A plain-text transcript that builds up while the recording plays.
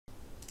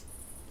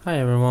Hi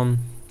everyone,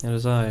 it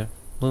is I,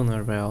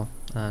 Lunar Veil,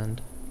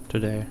 and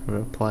today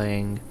we're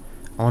playing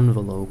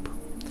Envelope.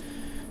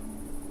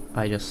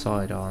 I just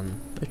saw it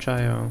on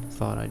itch.io,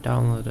 thought I'd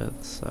download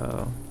it,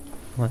 so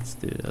let's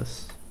do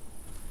this.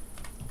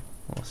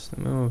 What's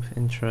the move?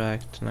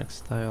 Interact,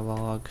 next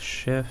dialogue,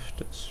 shift,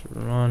 is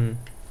run.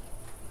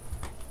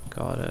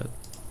 Got it.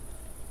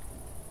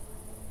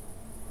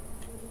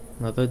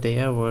 Another day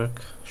at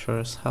work, sure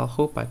as hell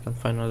hope I can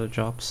find another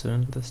job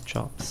soon. This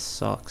job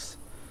sucks.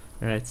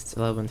 Alright, it's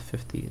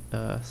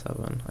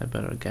 11:57. I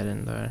better get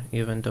in there.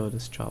 Even though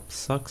this job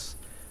sucks,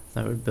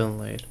 never been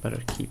late.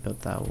 Better keep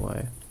it that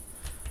way.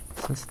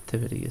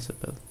 Sensitivity is a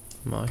bit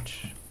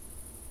much.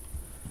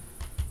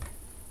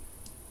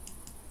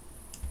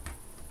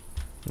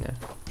 Yeah,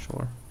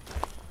 sure.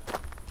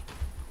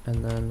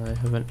 And then I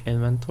have an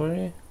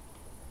inventory.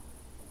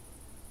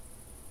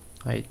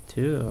 I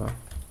do.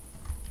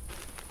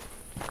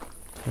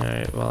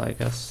 Alright, well I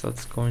guess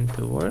that's going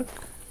to work.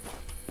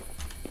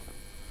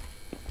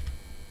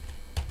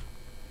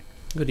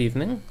 Good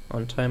evening,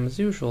 on time as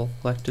usual,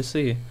 glad to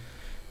see.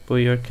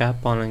 Put your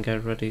cap on and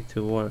get ready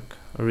to work.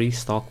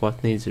 Restock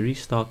what needs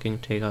restocking,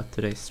 take out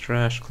today's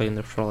trash, clean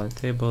the floor and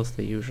tables,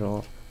 the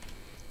usual.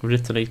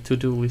 Written a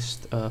to-do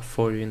list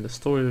for you in the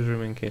storage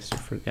room in case you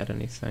forget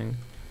anything.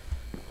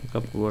 Pick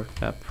up work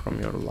cap from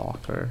your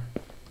locker.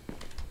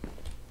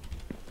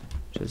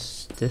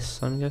 Just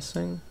this, I'm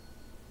guessing?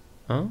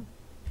 Huh?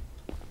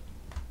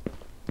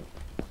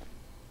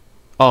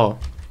 Oh,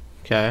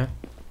 okay.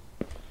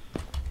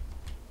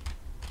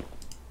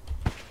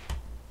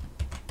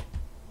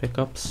 Pick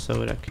up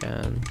soda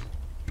can.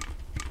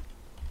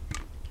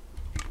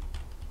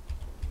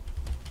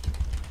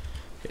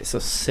 Okay, so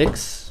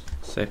six,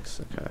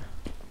 okay.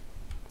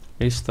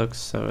 Restock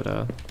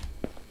soda.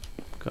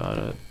 Got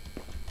it.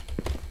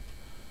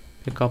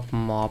 Pick up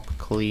mop,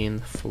 clean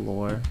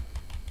floor.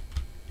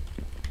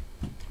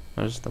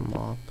 Where's the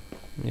mop?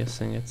 I'm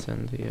guessing it's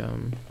in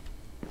the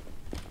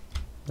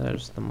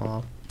there's the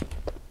mop.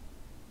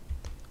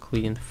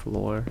 Clean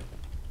floor.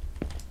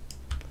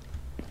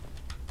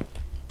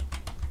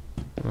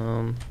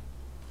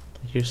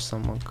 Here's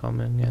someone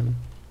coming in.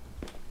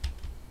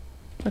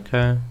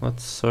 Okay,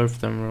 let's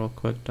serve them real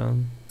quick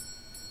then.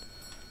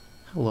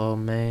 Hello,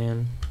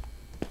 man.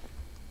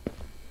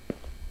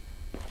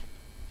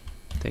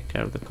 Take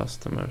care of the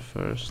customer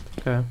first.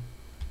 Okay.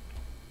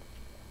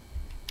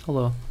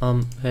 Hello.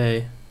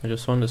 Hey, I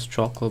just want this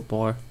chocolate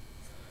bar.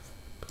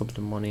 Pick up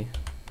the money.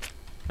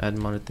 Add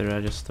money to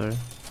register.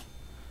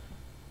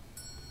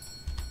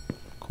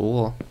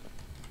 Cool.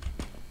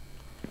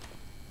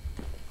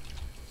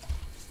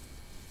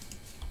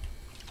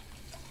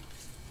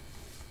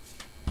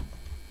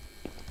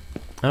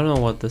 I don't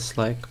know what this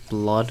like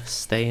blood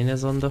stain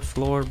is on the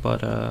floor,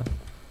 but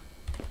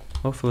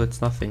hopefully it's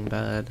nothing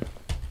bad.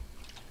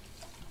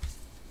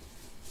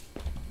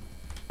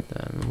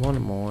 Then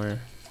one more.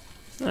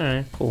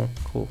 Alright, cool.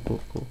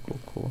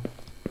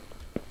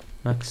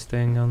 Next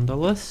thing on the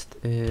list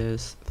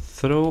is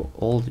throw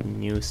old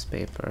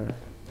newspaper.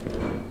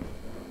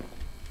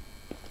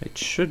 It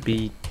should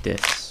be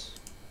this.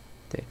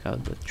 Take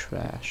out the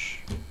trash.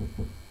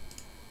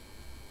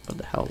 What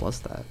the hell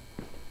was that?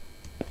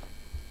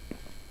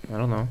 I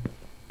don't know.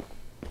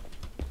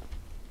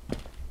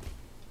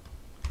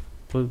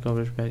 Put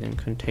garbage bag and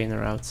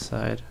container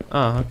outside.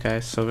 Oh,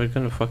 okay, so we're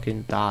gonna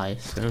fucking die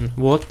soon.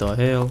 What the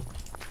hell?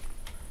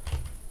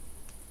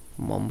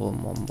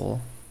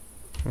 Mumble.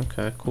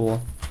 Okay,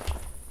 cool.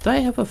 Do I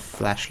have a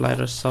flashlight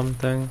or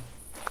something?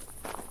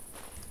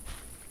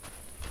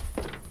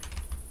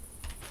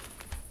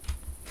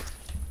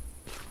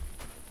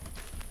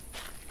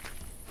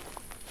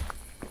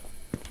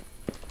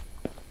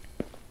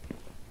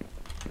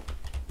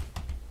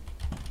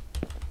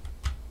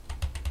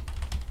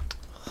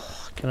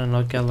 Can I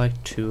not get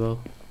like two?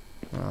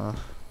 Oh,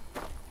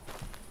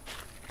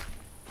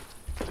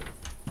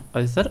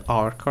 is that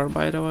our car,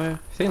 by the way? I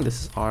think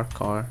this is our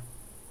car.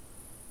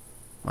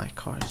 My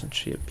car, isn't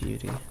she a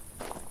beauty?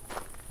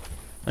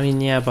 I mean,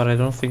 yeah, but I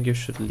don't think you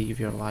should leave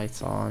your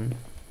lights on.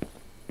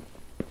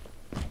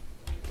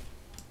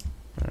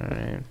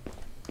 Alright.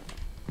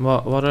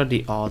 What are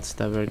the odds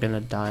that we're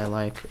gonna die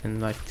like in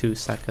like 2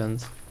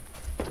 seconds?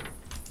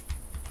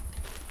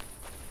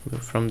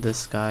 From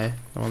this guy,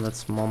 the one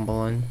that's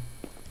mumbling.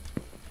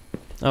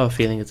 I have a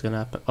feeling it's gonna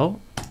happen. Oh,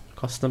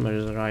 customer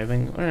is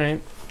arriving.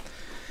 Alright.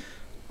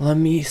 Let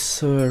me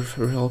serve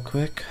real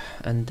quick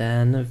and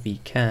then we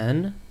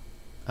can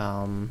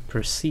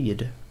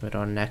proceed with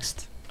our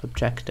next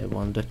objective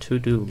on the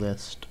to-do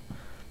list.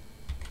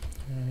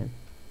 Alright.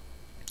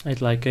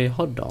 I'd like a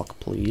hot dog,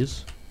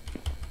 please.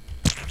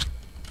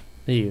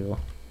 Ew.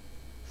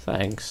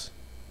 Thanks.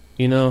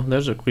 You know,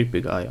 there's a creepy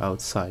guy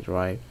outside,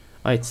 right?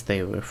 I'd stay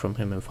away from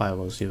him if I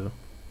was you.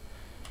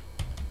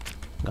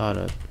 Got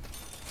it.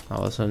 I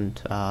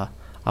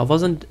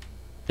wasn't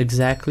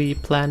exactly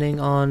planning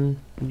on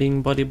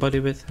being buddy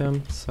with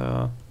him,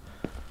 so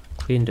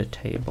clean the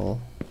table.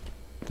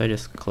 Do I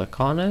just click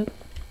on it?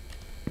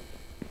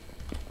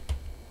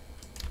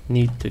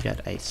 need to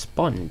get a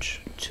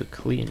sponge to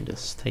clean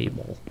this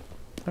table.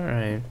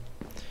 Alright.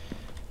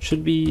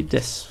 Should be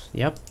this.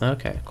 Yep,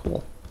 okay,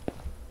 cool.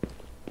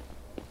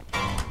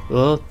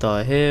 What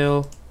the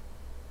hell?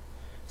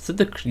 Is it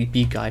the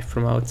creepy guy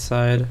from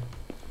outside?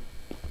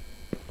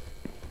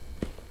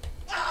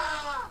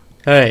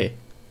 Hey!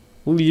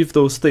 Leave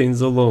those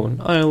things alone.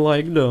 I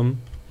like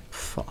them.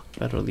 Fuck,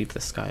 better leave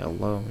this guy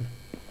alone.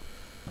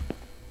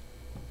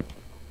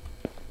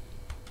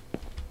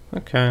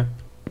 Okay.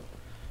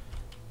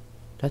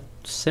 That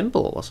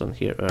symbol wasn't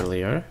here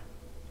earlier.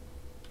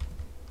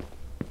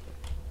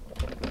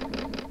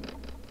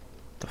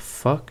 The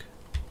fuck?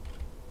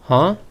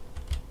 Huh?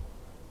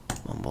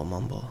 Mumble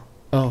mumble.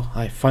 Oh,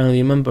 I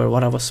finally remember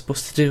what I was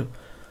supposed to do.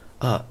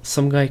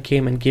 Some guy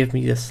came and gave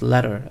me this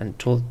letter and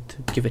told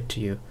to give it to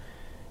you.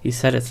 He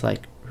said it's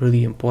like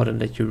really important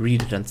that you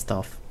read it and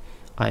stuff.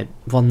 I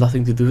want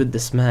nothing to do with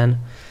this, man.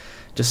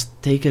 Just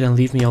take it and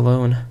leave me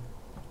alone.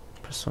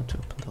 Press 1 to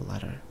open the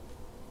letter.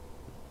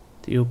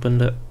 You open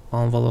the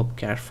envelope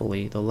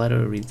carefully. The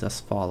letter reads as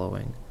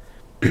following.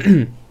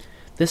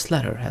 This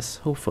letter has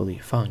hopefully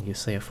found you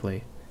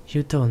safely.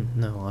 You don't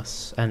know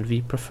us, and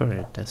we prefer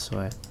it this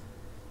way.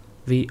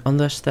 We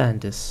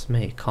understand this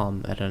may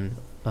come at an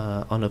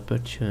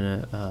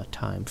unopportune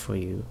time for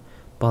you,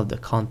 but the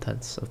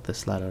contents of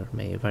this letter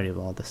may very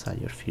well decide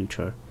your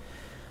future.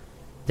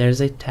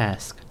 There's a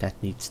task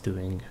that needs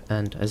doing,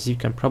 and as you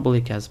can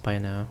probably guess by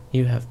now,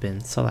 you have been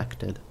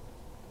selected.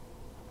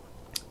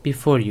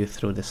 Before you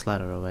throw this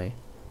letter away,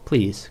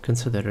 please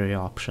consider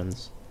your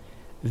options.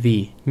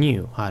 We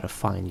knew how to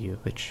find you,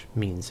 which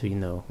means we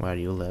know where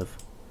you live.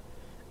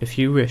 If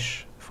you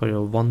wish for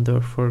your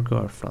wonderful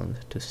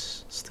girlfriend to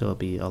still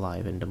be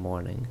alive in the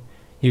morning,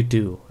 you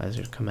do as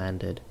you're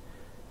commanded.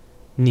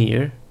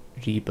 Near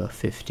Reba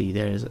 50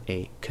 there is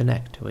a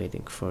connect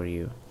waiting for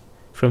you.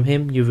 From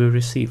him you will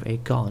receive a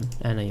gun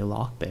and a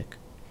lockpick.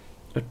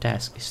 Your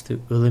task is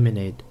to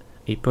eliminate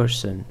a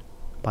person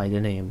by the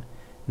name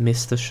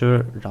Mr.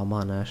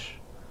 Ramanesh.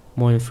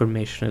 More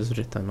information is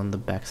written on the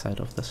backside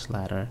of this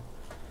letter.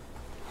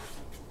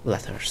 On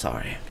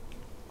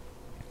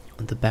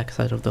the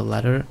backside of the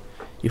letter,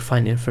 you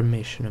find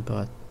information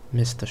about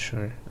Mr.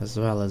 Shur, as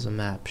well as a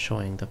map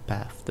showing the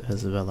path to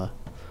his villa.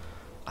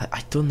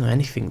 I don't know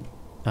anything.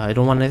 I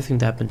don't want anything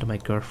to happen to my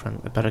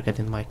girlfriend. I better get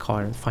in my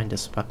car and find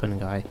this weapon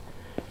guy.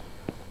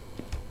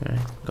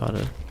 Alright, got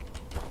it.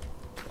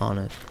 On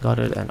it. Got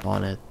it and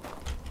on it.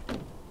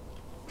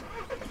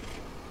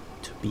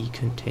 To be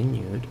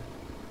continued.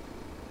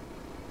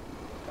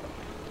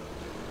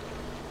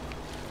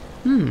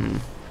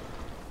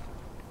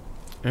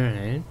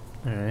 Alright,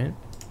 alright.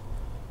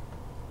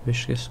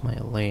 Wish list my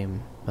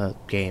lame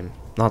game.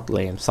 Not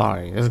lame,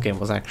 sorry. This game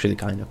was actually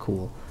kinda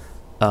cool.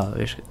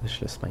 Wish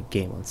list my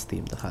game on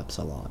Steam, that helps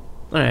a lot.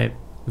 Alright,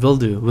 will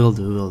do.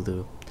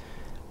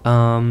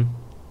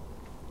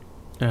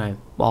 Alright,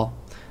 well,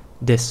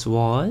 this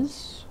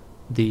was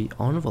the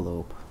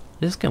envelope.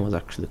 This game was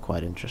actually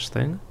quite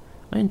interesting.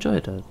 I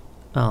enjoyed it.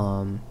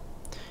 I'm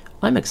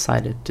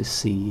excited to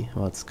see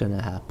what's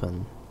gonna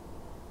happen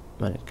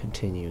when it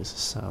continues,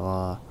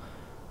 so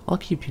I'll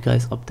keep you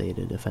guys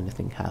updated if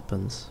anything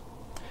happens.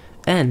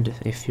 And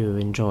if you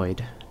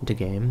enjoyed the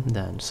game,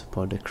 then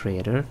support the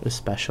creator,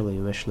 especially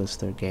wishlist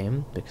their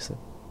game, because it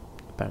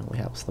apparently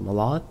helps them a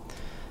lot.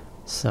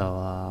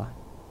 So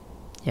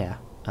yeah,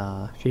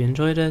 if you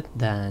enjoyed it,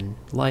 then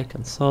like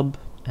and sub,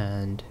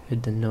 and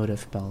hit the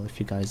notif bell if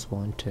you guys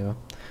want to.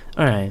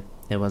 Alright,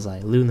 it was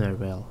Lunar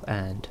Will,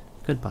 and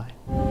goodbye.